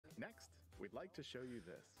We'd like to show you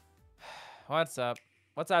this. What's up?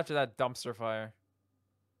 What's after that dumpster fire?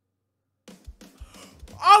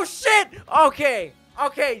 Oh shit! Okay.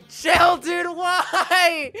 Okay, chill, dude.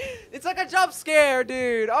 Why? It's like a jump scare,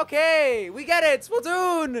 dude. Okay, we get it.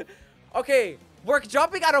 Splatoon. Okay, we're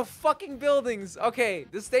jumping out of fucking buildings. Okay,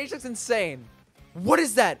 this stage looks insane. What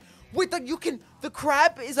is that? Wait, the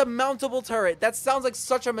crab is a mountable turret. That sounds like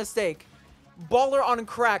such a mistake. Baller on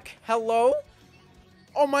crack. Hello?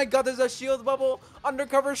 Oh my god, there's a shield bubble.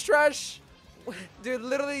 Undercover's trash. Dude,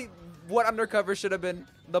 literally, what undercover should have been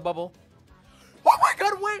the bubble? Oh my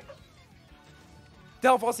god, wait!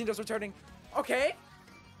 Delphine just returning. Okay.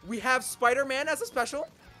 We have Spider-Man as a special.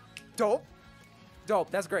 Dope. Dope.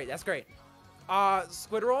 That's great. That's great.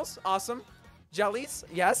 Squid rolls. Awesome. Jellies.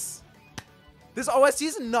 Yes. This OST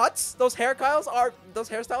is nuts. Those hairstyles are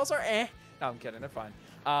eh. No, I'm kidding. They're fine.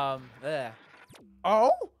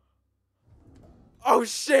 Oh? Oh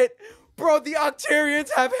shit. Bro, the Octarians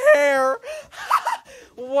have hair.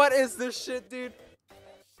 What is this shit, dude?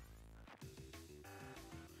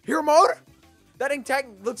 Hero mode? That ink tag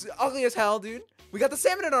looks ugly as hell, dude. We got the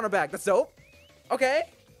salmon on our back. That's dope. Okay.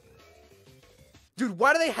 Dude,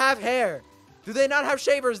 why do they have hair? Do they not have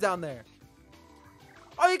shavers down there?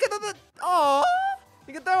 Oh, you can throw the... Aww.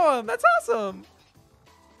 You can throw them. That's awesome.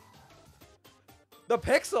 The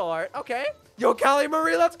pixel art. Okay. Yo, Callie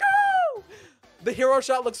Marie, let's go. The hero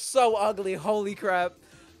shot looks so ugly. Holy crap.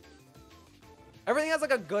 Everything has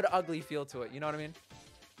like a good ugly feel to it. You know what I mean?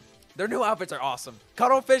 Their new outfits are awesome.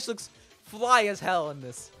 Cuttlefish looks fly as hell in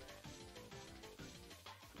this.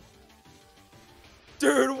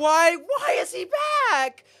 Dude, why is he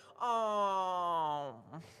back? Oh,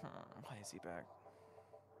 why is he back?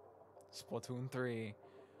 Splatoon 3.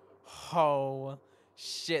 Oh,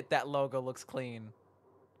 shit, that logo looks clean.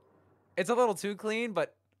 It's a little too clean,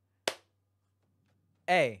 but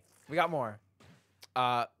hey, we got more.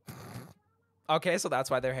 Okay, so that's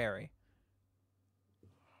why they're hairy.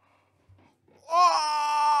 Oh!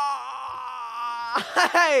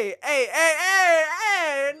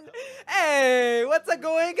 Hey, what's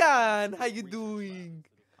going on? How you doing?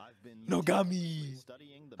 Nogami.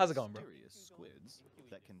 How's it going, bro? Squids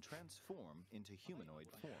that can transform into humanoid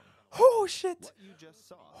form. Oh shit. What you just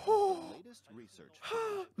saw Oh. was the latest research.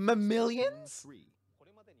 Mammalians?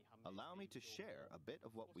 Allow me to share a bit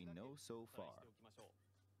of what we know so far.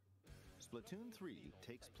 Splatoon 3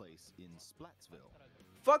 takes place in Splatsville.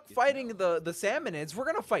 Fuck fighting the salmonids. We're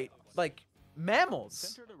gonna fight like mammals.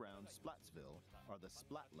 Centered around Splatsville are the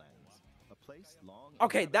Splatlands, a place long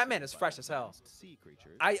Okay, that man is fresh as hell. sea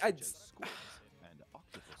creatures I such as squids and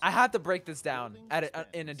octopuses. I had to break this down Buildings at that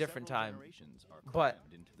in a span different several time. generations are But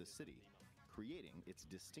crammed into the city, creating its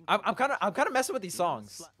distinct. I'm kind of messing with these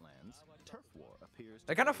songs. Splatlands, turf war appears to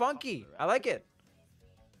They're kind of be a funky. popular I like it.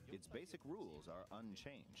 Its basic rules are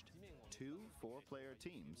unchanged. 2 4-player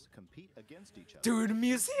teams compete against each other. Dude,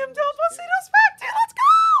 Museum Del Pacitos back, dude. Let's go.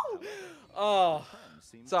 Oh,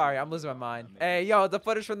 sorry, I'm losing my mind. Hey, yo, the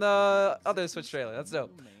footage from the other Switch trailer. That's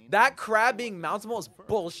dope. That crab being mountable is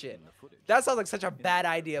bullshit. That sounds like such a bad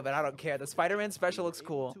idea, but I don't care. The Spider-Man special looks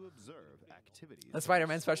cool. The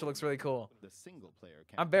Spider-Man special looks really cool.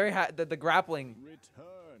 I'm very happy that the grappling.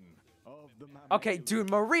 Okay,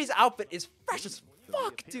 dude, Marie's outfit is fresh as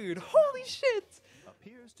fuck, dude. Holy shit.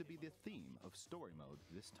 Appears to be the theme of story mode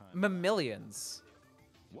this time. Mammalians.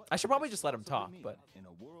 I should probably just let him talk, but in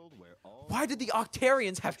a world where all why did the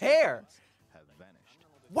Octarians have hair? have vanished.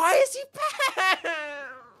 Why is he back?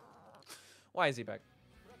 Why is he back?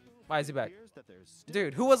 Why is he back? Appears that there's still,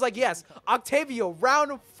 Dude, who was like, yes, Octavio,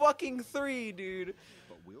 round fucking 3, dude.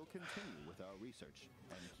 but we'll continue with our research.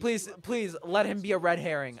 And keep Please, you updated please, on let the him be a red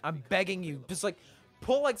herring. I'm begging you. Just like,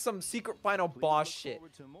 pull like some secret final Please boss look shit.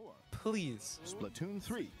 forward to more. Please. Splatoon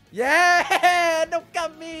 3. Yeah, no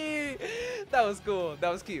got me. That was cool. That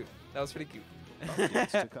was cute. That was pretty cute.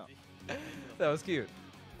 Updates to come. That was cute.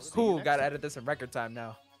 See you Cool, next gotta time. edit this in record time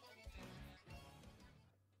now.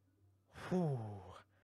 Whew.